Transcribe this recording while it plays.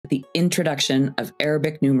the introduction of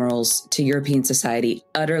Arabic numerals to European society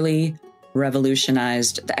utterly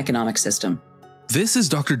revolutionized the economic system. This is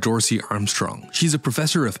Dr. Dorsey Armstrong. She's a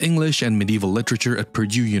professor of English and medieval literature at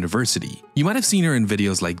Purdue University. You might have seen her in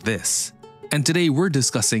videos like this. And today we're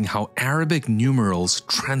discussing how Arabic numerals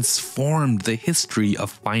transformed the history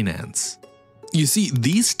of finance. You see,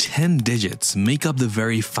 these 10 digits make up the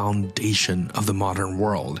very foundation of the modern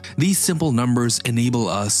world. These simple numbers enable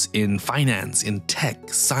us in finance, in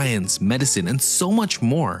tech, science, medicine, and so much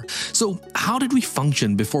more. So how did we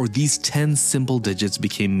function before these 10 simple digits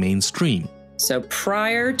became mainstream? So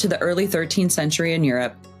prior to the early 13th century in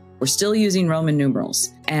Europe, we're still using Roman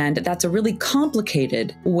numerals. And that's a really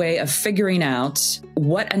complicated way of figuring out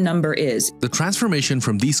what a number is. The transformation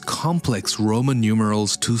from these complex Roman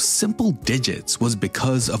numerals to simple digits was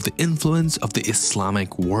because of the influence of the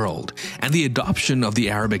Islamic world. And the adoption of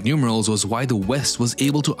the Arabic numerals was why the West was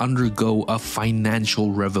able to undergo a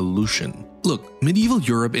financial revolution. Look, medieval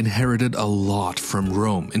Europe inherited a lot from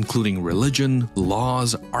Rome, including religion,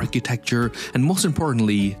 laws, architecture, and most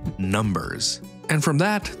importantly, numbers. And from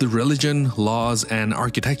that, the religion, laws, and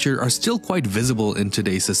architecture are still quite visible in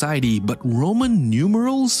today's society, but Roman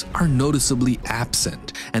numerals are noticeably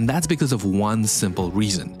absent. And that's because of one simple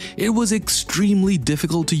reason. It was extremely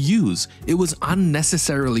difficult to use. It was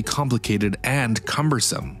unnecessarily complicated and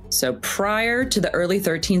cumbersome. So prior to the early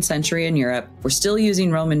 13th century in Europe, we're still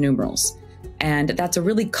using Roman numerals. And that's a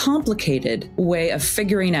really complicated way of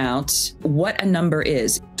figuring out what a number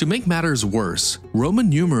is. To make matters worse,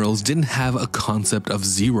 Roman numerals didn't have a concept of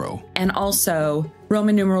zero. And also,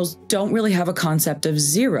 Roman numerals don't really have a concept of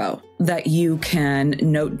zero that you can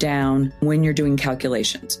note down when you're doing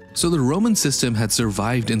calculations. So the Roman system had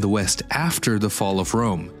survived in the West after the fall of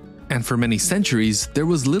Rome. And for many centuries, there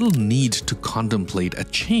was little need to contemplate a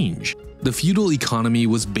change. The feudal economy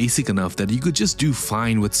was basic enough that you could just do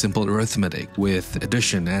fine with simple arithmetic, with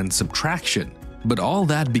addition and subtraction. But all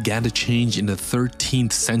that began to change in the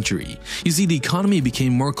 13th century. You see, the economy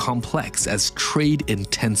became more complex as trade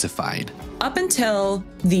intensified. Up until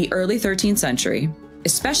the early 13th century,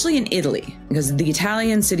 especially in Italy, because the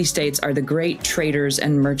Italian city-states are the great traders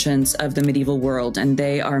and merchants of the medieval world, and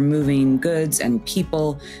they are moving goods and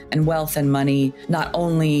people and wealth and money not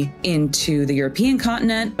only into the European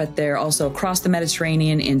continent, but they're also across the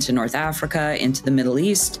Mediterranean, into North Africa, into the Middle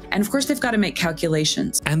East. And of course, they've got to make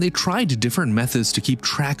calculations. And they tried different methods to keep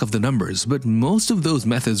track of the numbers, but most of those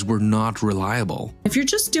methods were not reliable. If you're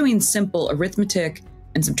just doing simple arithmetic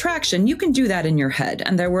and subtraction, you can do that in your head.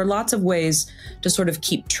 And there were lots of ways to sort of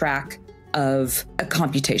keep track of a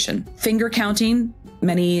computation. Finger counting,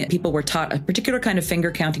 many people were taught a particular kind of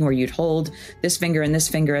finger counting where you'd hold this finger and this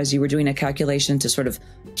finger as you were doing a calculation to sort of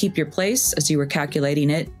keep your place as you were calculating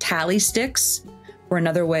it. Tally sticks were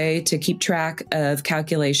another way to keep track of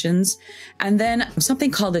calculations. And then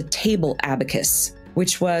something called a table abacus,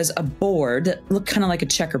 which was a board that looked kind of like a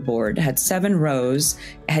checkerboard. It had 7 rows,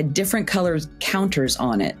 it had different colored counters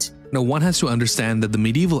on it. Now, one has to understand that the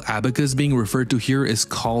medieval abacus being referred to here is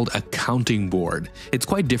called a counting board. It's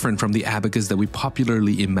quite different from the abacus that we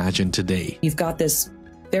popularly imagine today. You've got this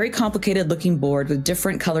very complicated looking board with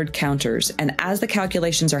different colored counters. And as the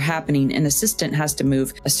calculations are happening, an assistant has to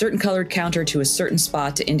move a certain colored counter to a certain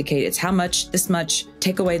spot to indicate it's how much, this much,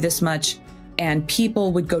 take away this much. And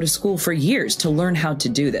people would go to school for years to learn how to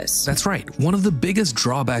do this. That's right. One of the biggest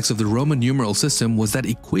drawbacks of the Roman numeral system was that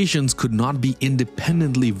equations could not be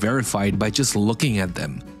independently verified by just looking at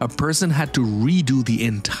them. A person had to redo the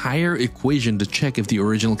entire equation to check if the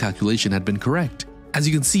original calculation had been correct. As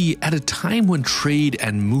you can see, at a time when trade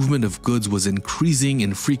and movement of goods was increasing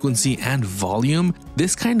in frequency and volume,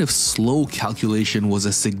 this kind of slow calculation was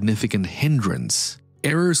a significant hindrance.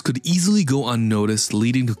 Errors could easily go unnoticed,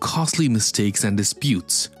 leading to costly mistakes and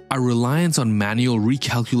disputes. A reliance on manual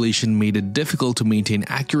recalculation made it difficult to maintain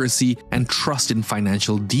accuracy and trust in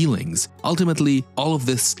financial dealings. Ultimately, all of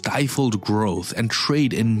this stifled growth and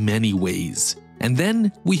trade in many ways. And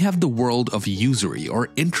then we have the world of usury or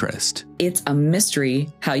interest. It's a mystery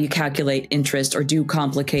how you calculate interest or do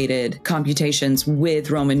complicated computations with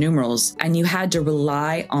Roman numerals. And you had to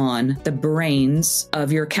rely on the brains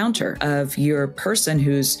of your counter, of your person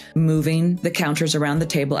who's moving the counters around the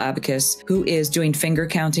table abacus, who is doing finger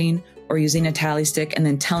counting or using a tally stick and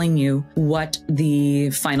then telling you what the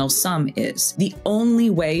final sum is. The only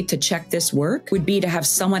way to check this work would be to have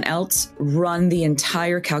someone else run the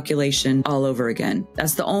entire calculation all over again.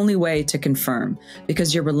 That's the only way to confirm,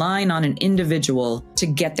 because you're relying on an individual to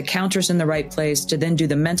get the counters in the right place, to then do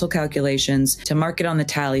the mental calculations, to mark it on the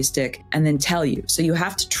tally stick, and then tell you. So you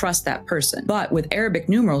have to trust that person. But with Arabic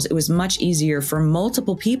numerals, it was much easier for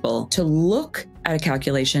multiple people to look at a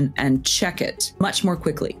calculation and check it much more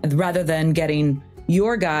quickly, rather than getting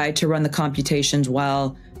your guy to run the computations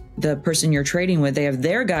while the person you're trading with, they have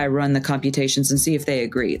their guy run the computations and see if they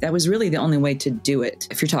agree. That was really the only way to do it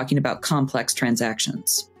if you're talking about complex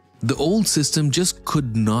transactions. The old system just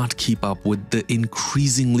could not keep up with the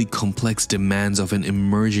increasingly complex demands of an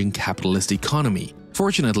emerging capitalist economy.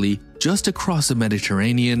 Fortunately, just across the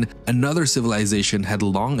Mediterranean, another civilization had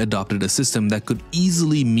long adopted a system that could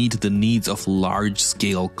easily meet the needs of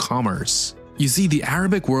large-scale commerce. You see, the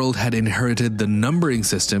Arabic world had inherited the numbering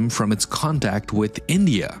system from its contact with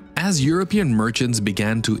India. As European merchants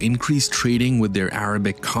began to increase trading with their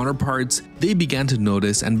Arabic counterparts, they began to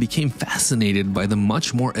notice and became fascinated by the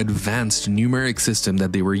much more advanced numeric system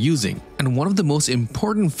that they were using. And one of the most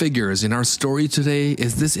important figures in our story today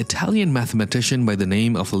is this Italian mathematician by the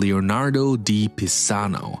name of Leonardo di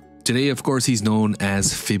Pisano. Today, of course, he's known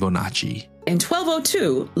as Fibonacci. In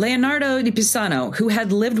 1202, Leonardo di Pisano, who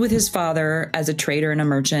had lived with his father as a trader and a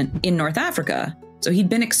merchant in North Africa, so he'd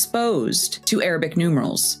been exposed to Arabic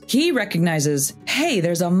numerals, he recognizes, hey,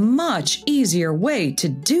 there's a much easier way to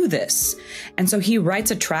do this. And so he writes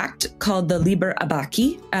a tract called the Liber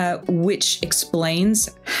Abaki, which explains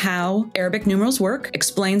how Arabic numerals work,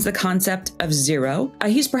 explains the concept of zero.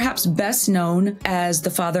 He's perhaps best known as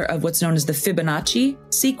the father of what's known as the Fibonacci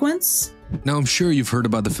sequence. Now, I'm sure you've heard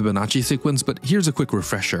about the Fibonacci sequence, but here's a quick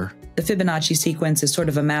refresher. The Fibonacci sequence is sort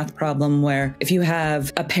of a math problem where if you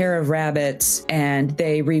have a pair of rabbits and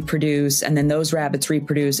they reproduce, and then those rabbits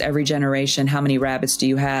reproduce every generation, how many rabbits do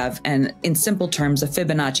you have? And in simple terms, a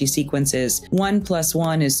Fibonacci sequence is 1 +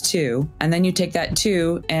 1 is 2. And then you take that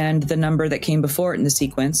 2 and the number that came before it in the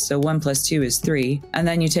sequence. So 1 + 2 is 3. And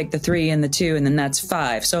then you take the 3 and the 2, and then that's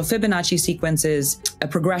 5. So a Fibonacci sequence is a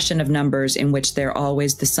progression of numbers in which they're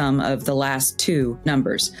always the sum of the last two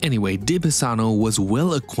numbers. Anyway, Di Pisano was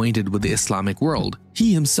well acquainted with the Islamic world.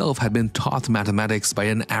 He himself had been taught mathematics by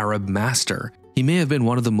an Arab master. He may have been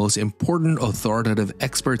one of the most important authoritative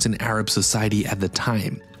experts in Arab society at the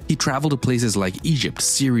time. He traveled to places like Egypt,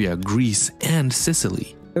 Syria, Greece, and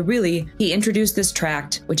Sicily. But really, he introduced this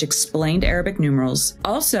tract, which explained Arabic numerals,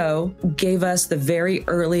 also gave us the very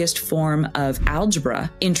earliest form of algebra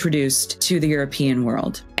introduced to the European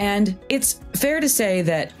world. And it's fair to say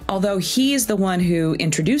that although he is the one who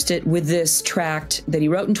introduced it with this tract that he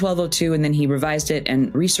wrote in 1202 and then he revised it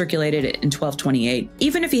and recirculated it in 1228,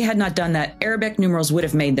 even if he had not done that, Arabic numerals would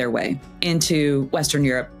have made their way into Western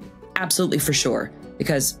Europe, absolutely for sure,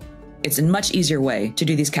 because it's a much easier way to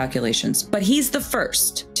do these calculations, but he's the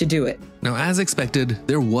first to do it. Now, as expected,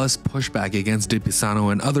 there was pushback against Di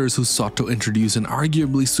Pisano and others who sought to introduce an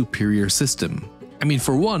arguably superior system. I mean,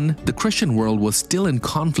 for one, the Christian world was still in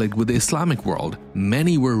conflict with the Islamic world.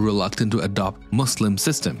 Many were reluctant to adopt Muslim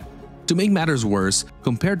system. To make matters worse,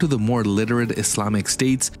 compared to the more literate Islamic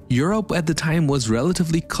states, Europe at the time was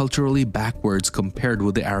relatively culturally backwards compared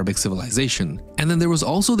with the Arabic civilization. And then there was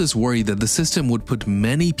also this worry that the system would put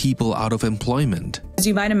many people out of employment. As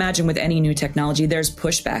you might imagine with any new technology, there's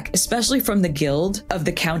pushback, especially from the guild of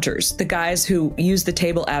the counters, the guys who use the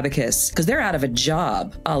table abacus, because they're out of a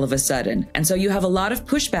job all of a sudden. And so you have a lot of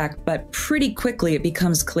pushback, but pretty quickly it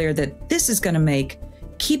becomes clear that this is going to make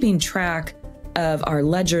keeping track of our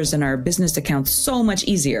ledgers and our business accounts so much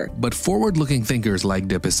easier. But forward-looking thinkers like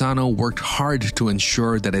Di Pisano worked hard to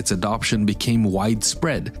ensure that its adoption became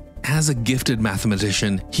widespread. As a gifted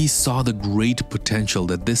mathematician, he saw the great potential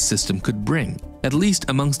that this system could bring. At least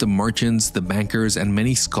amongst the merchants, the bankers, and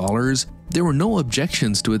many scholars, there were no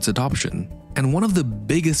objections to its adoption. And one of the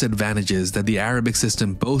biggest advantages that the Arabic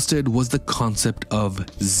system boasted was the concept of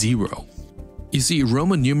zero. You see,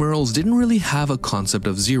 Roman numerals didn't really have a concept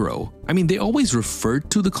of zero. I mean, they always referred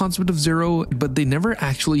to the concept of zero, but they never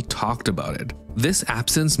actually talked about it. This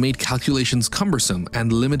absence made calculations cumbersome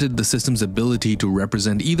and limited the system's ability to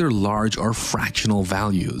represent either large or fractional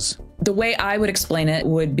values. The way I would explain it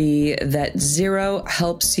would be that zero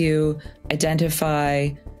helps you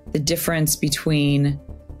identify the difference between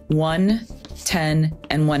 1, 10,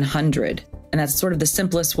 and 100. And that's sort of the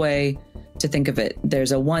simplest way to think of it.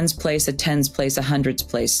 There's a ones place, a tens place, a hundreds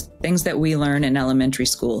place, things that we learn in elementary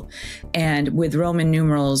school. And with Roman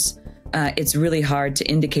numerals, it's really hard to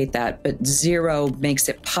indicate that, but zero makes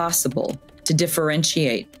it possible to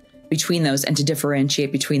differentiate between those and to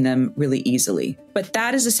differentiate between them really easily. But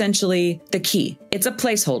that is essentially the key. It's a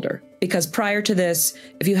placeholder, because prior to this,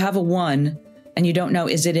 if you have a 1 and you don't know,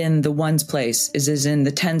 is it in the ones place? Is it in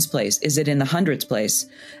the tens place? Is it in the hundreds place?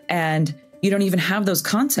 And you don't even have those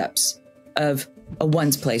concepts of a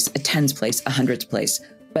ones place, a tens place, a hundreds place.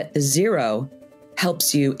 But the zero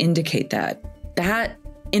helps you indicate that. That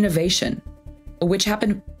innovation, which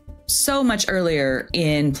happened so much earlier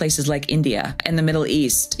in places like India and the Middle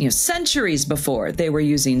East, centuries before they were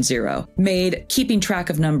using zero, made keeping track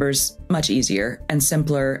of numbers much easier and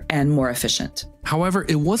simpler and more efficient. However,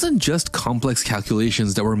 it wasn't just complex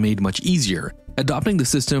calculations that were made much easier. Adopting the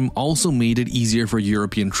system also made it easier for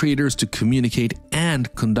European traders to communicate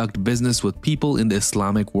and conduct business with people in the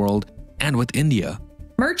Islamic world and with India.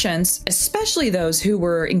 Merchants, especially those who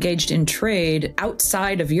were engaged in trade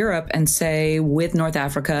outside of Europe and say with North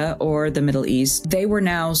Africa or the Middle East, they were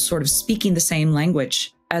now sort of speaking the same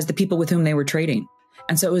language as the people with whom they were trading.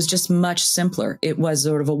 And so it was just much simpler. It was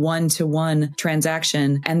sort of a one-to-one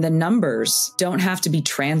transaction, and the numbers don't have to be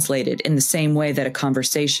translated in the same way that a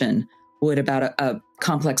conversation would about a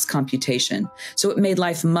complex computation. So it made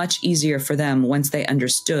life much easier for them once they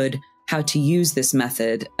understood how to use this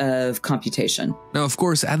method of computation. Now, of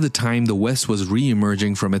course, at the time, the West was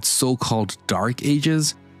re-emerging from its so-called Dark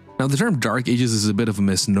Ages. Now, the term Dark Ages is a bit of a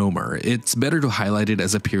misnomer. It's better to highlight it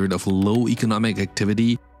as a period of low economic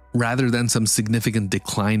activity rather than some significant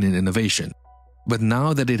decline in innovation. But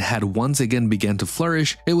now that it had once again begun to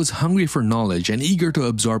flourish, it was hungry for knowledge and eager to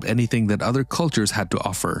absorb anything that other cultures had to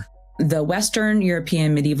offer. The Western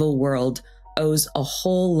European medieval world owes a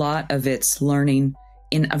whole lot of its learning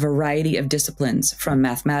in a variety of disciplines, from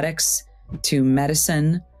mathematics to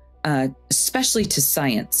medicine, especially to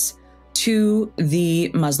science, to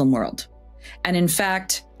the Muslim world. And in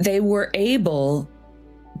fact, they were able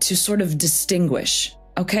to sort of distinguish,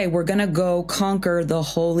 okay, we're going to go conquer the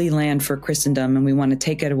Holy Land for Christendom, and we want to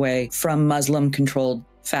take it away from Muslim-controlled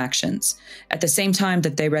factions. At the same time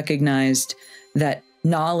that they recognized that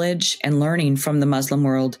knowledge and learning from the Muslim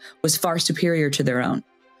world was far superior to their own.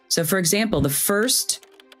 So, for example, the first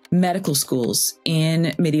medical schools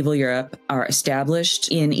in medieval Europe are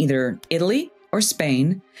established in either Italy or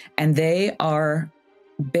Spain, and they are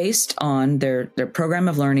based on their program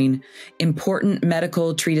of learning important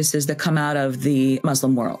medical treatises that come out of the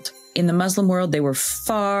Muslim world. In the Muslim world, they were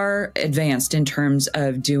far advanced in terms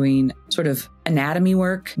of doing sort of anatomy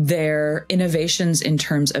work. Their innovations in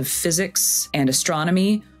terms of physics and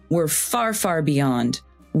astronomy were far, far beyond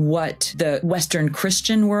what the Western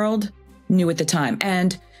Christian world knew at the time.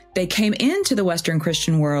 And they came into the Western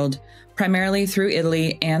Christian world primarily through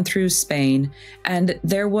Italy and through Spain. And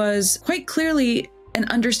there was quite clearly an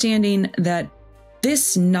understanding that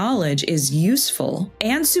this knowledge is useful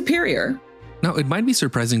and superior. Now, it might be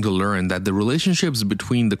surprising to learn that the relationships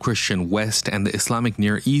between the Christian West and the Islamic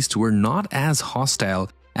Near East were not as hostile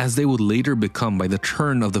as they would later become by the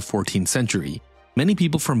turn of the 14th century. Many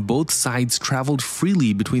people from both sides traveled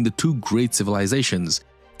freely between the two great civilizations.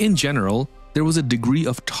 In general, there was a degree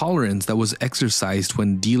of tolerance that was exercised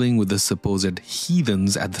when dealing with the supposed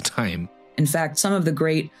heathens at the time. In fact, some of the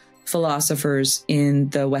great philosophers in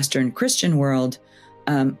the Western Christian world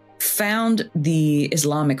found the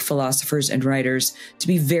Islamic philosophers and writers to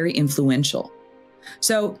be very influential.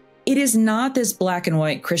 So it is not this black and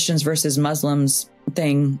white Christians versus Muslims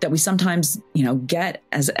thing that we sometimes, get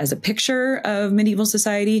as a picture of medieval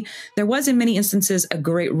society. There was in many instances a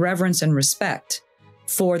great reverence and respect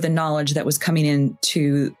for the knowledge that was coming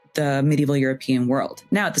into the medieval European world.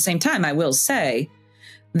 Now, at the same time, I will say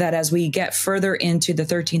that as we get further into the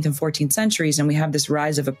 13th and 14th centuries and we have this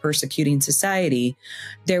rise of a persecuting society,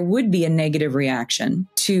 there would be a negative reaction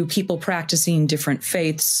to people practicing different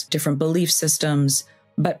faiths, different belief systems.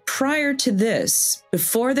 But prior to this,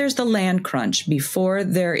 before there's the land crunch, before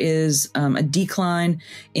there is a decline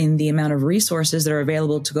in the amount of resources that are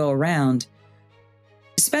available to go around,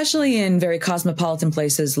 especially in very cosmopolitan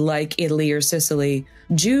places like Italy or Sicily,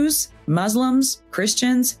 Jews, Muslims,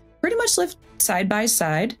 Christians pretty much live side by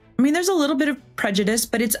side. I mean, there's a little bit of prejudice,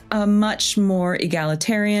 but it's a much more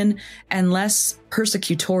egalitarian and less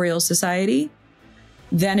persecutorial society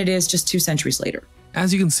than it is just 2 centuries later.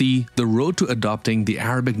 As you can see, the road to adopting the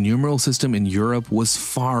Arabic numeral system in Europe was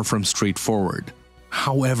far from straightforward.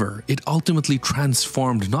 However, it ultimately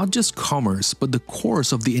transformed not just commerce, but the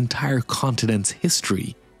course of the entire continent's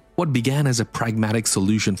history. What began as a pragmatic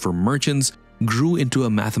solution for merchants grew into a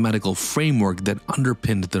mathematical framework that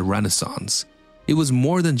underpinned the Renaissance. It was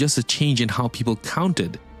more than just a change in how people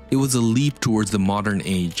counted. It was a leap towards the modern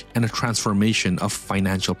age and a transformation of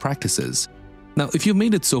financial practices. Now, if you've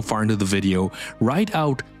made it so far into the video, write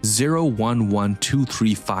out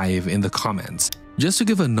 011235 in the comments, just to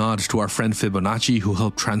give a nod to our friend Fibonacci who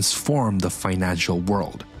helped transform the financial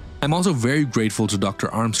world. I'm also very grateful to Dr.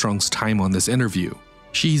 Armstrong's time on this interview.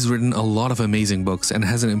 She's written a lot of amazing books and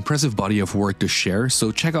has an impressive body of work to share,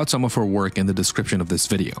 so check out some of her work in the description of this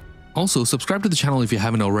video. Also, subscribe to the channel if you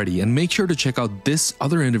haven't already, and make sure to check out this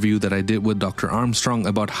other interview that I did with Dr. Armstrong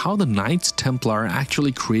about how the Knights Templar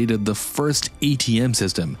actually created the first ATM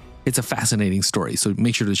system. It's a fascinating story, so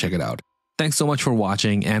make sure to check it out. Thanks so much for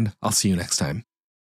watching, and I'll see you next time.